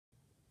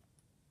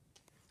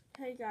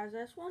Hey guys,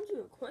 I just want to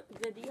do a quick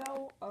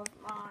video of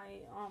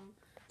my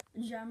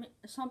gem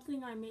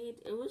something I made.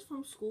 It was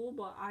from school,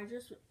 but I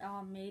just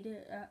made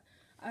it.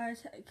 I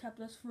kept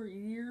this for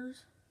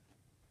years.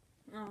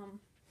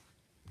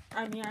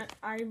 I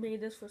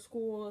made this for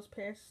school this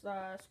past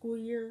school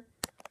year.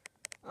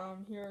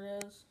 Here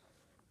it is.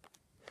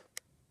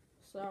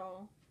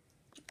 So,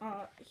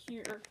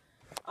 here,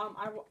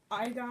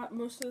 I got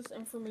most of this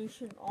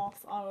information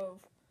off of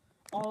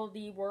all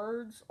the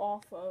words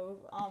off of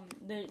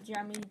the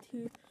Gemmy's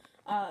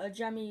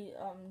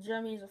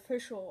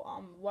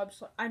official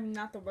website. I mean,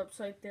 not the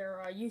website, their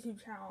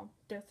YouTube channel.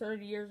 Their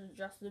 30 years is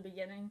just the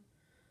beginning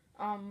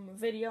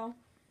video.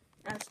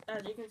 As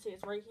you can see,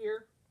 it's right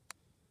here.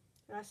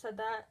 And I said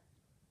that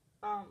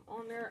on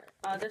there.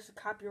 This is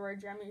copyright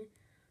Gemmy,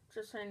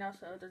 just so you know,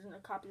 so there's no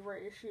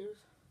copyright issues.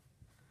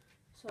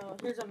 So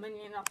here's a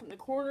minion up in the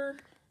corner,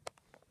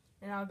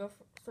 and I'll go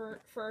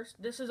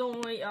first. This is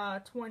only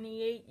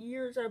 28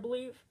 years, I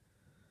believe.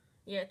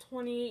 Yeah,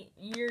 28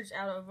 years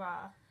out of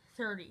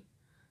 30.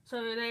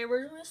 So they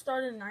originally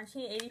started in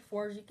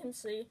 1984, as you can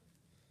see.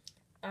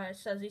 It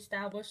says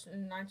established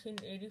in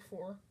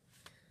 1984.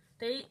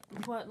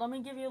 But let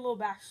me give you a little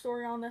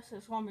backstory on this.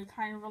 It's going to be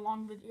kind of a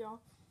long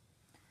video.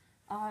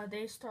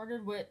 They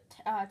started with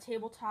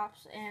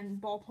tabletops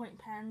and ballpoint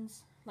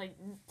pens, like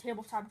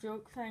tabletop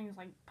joke things,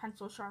 like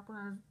pencil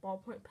sharpeners,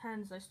 ballpoint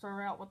pens. They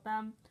started out with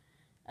them,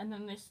 and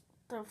then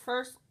the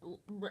first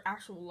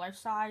actual life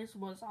size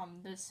was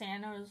the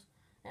Santas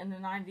in the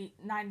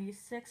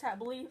 96, I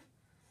believe,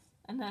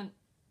 and then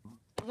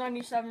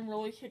 97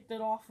 really kicked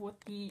it off with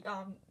the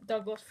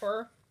Douglas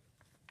fir,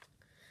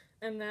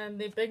 and then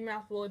the Big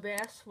Mouth Woolly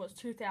Bass was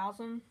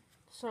 2000.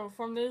 So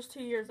from those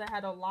 2 years, I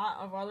had a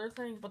lot of other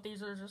things, but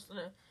these are just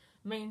the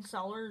main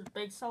sellers,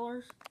 big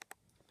sellers.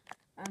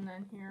 And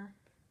then here,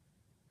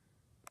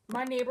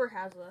 my neighbor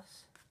has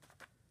this,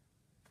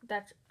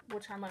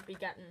 which I might be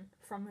getting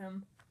from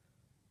him.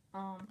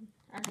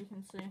 As you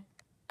can see,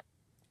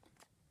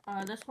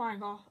 this one I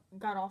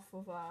got off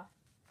of got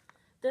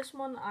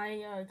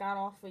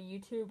off of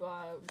YouTube.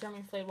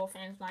 Gemmy Inflatable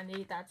Fans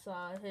 98. That's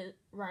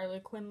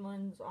Riley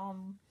Quinlan's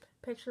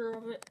picture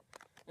of it.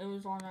 It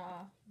was on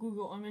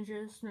Google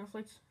Images,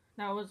 Snowflakes.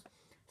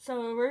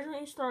 So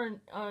originally started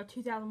in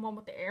 2001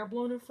 with the air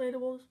blown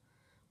inflatables,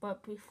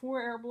 but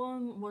before air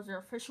blown was their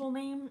official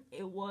name,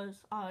 it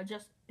was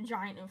just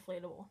giant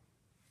inflatable.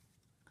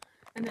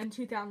 And then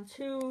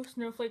 2002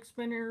 snowflake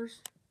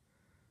spinners.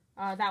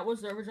 That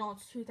was the original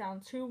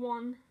 2002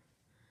 one.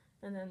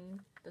 And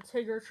then the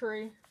Tigger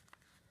tree.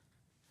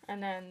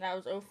 And then that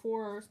was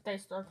 04. They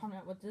started coming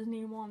out with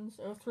Disney ones.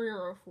 03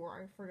 or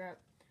 04, I forget.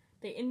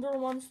 The indoor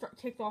ones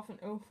kicked off in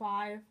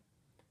 05.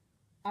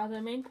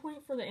 The main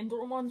point for the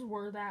indoor ones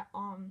were that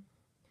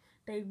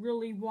Gemmy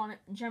really wanted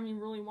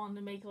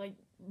to make like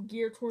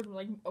geared towards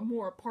like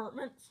more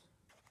apartments.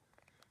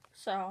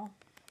 So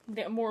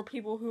get more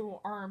people who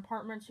are in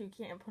apartments who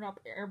can't put up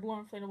air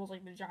blown inflatables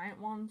like the giant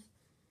ones.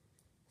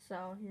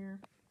 So here,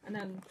 and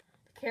then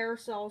the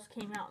carousels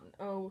came out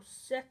in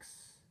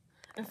 06.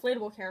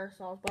 Inflatable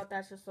carousels, but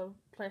that's just a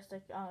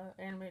plastic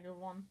animated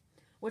one.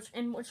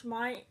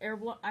 My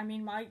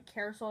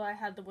carousel that I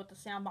had with the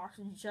sound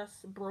boxes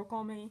just broke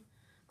on me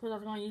because I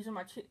was going to use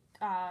it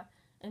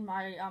in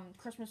my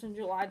Christmas in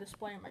July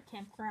display in my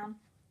campground.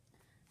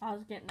 I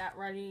was getting that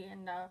ready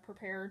and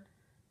prepared.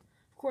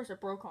 Of course,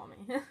 it broke on me,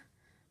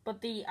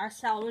 but I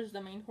salvaged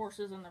the main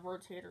horses and the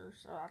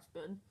rotators, so that's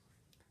good.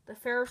 The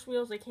Ferris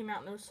wheels, they came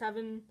out in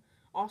 07,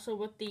 also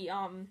with the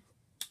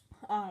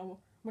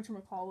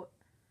whatchamacallit,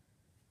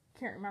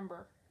 can't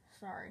remember.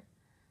 Sorry.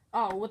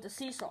 Oh, with the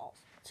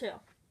seesaws too.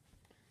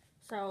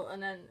 So,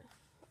 and then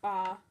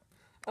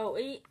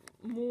 08,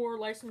 more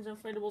licensed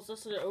inflatables.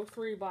 This is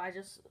 03, but I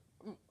just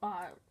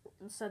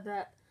said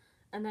that.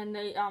 And then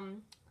they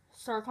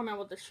started coming out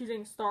with the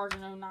shooting stars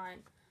in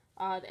 09,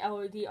 the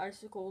LED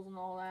icicles and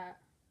all that.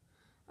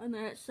 And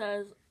then it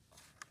says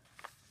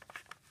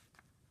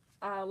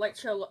light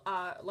strings.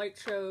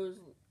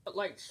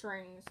 I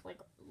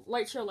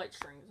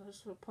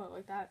just put it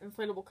like that.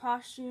 Inflatable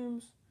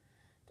costumes,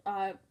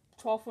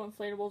 12-foot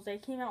inflatables. They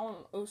came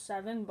out in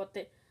 07, but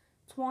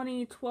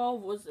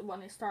 2012 was when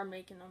they started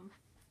making them,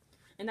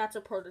 and that's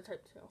a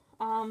prototype too.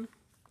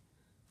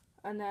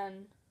 And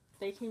then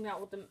they came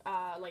out with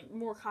like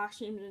more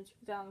costumes in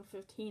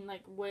 2015,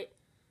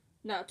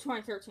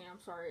 2013. I'm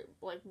sorry,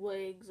 like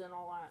wigs and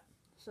all that.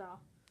 So,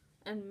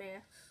 and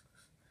masks.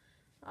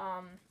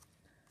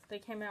 They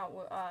came out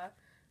with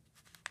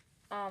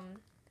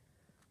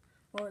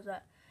what was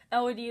that?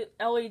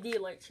 LED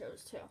light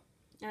shows too,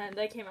 and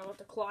they came out with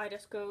the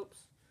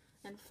kaleidoscopes.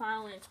 And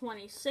finally, in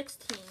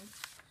 2016,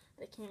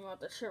 they came out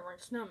with the Shivering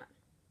Snowman.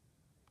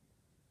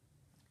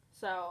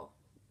 So,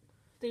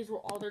 these were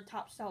all their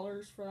top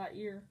sellers for that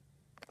year.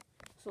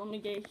 So let me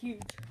get a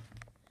huge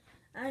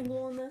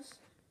angle on this.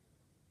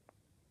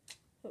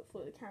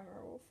 Hopefully the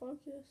camera will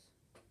focus.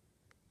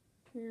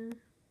 Here.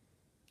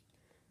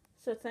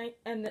 So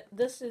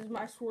this is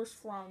my source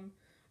from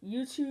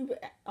YouTube,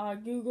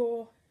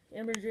 Google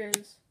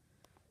Images,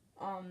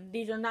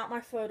 These are not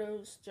my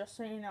photos, just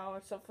so you know,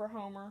 except for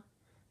Homer.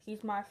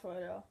 He's my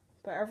photo.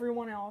 But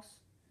everyone else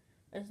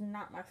is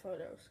not my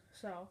photos.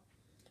 So,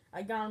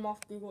 I got them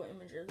off Google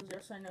Images,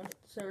 just so I know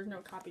so there's no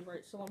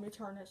copyright. So let me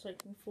turn it so you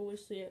can fully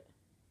see it.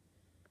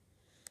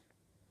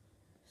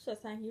 So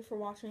thank you for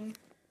watching.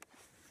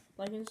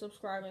 Like and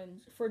subscribe.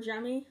 And for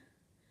Gemmy,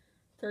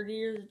 30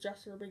 years is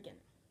just the beginning.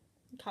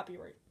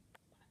 Copyright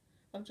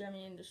of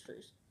Gemmy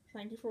Industries.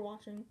 Thank you for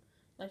watching.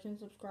 Like and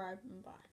subscribe, and bye.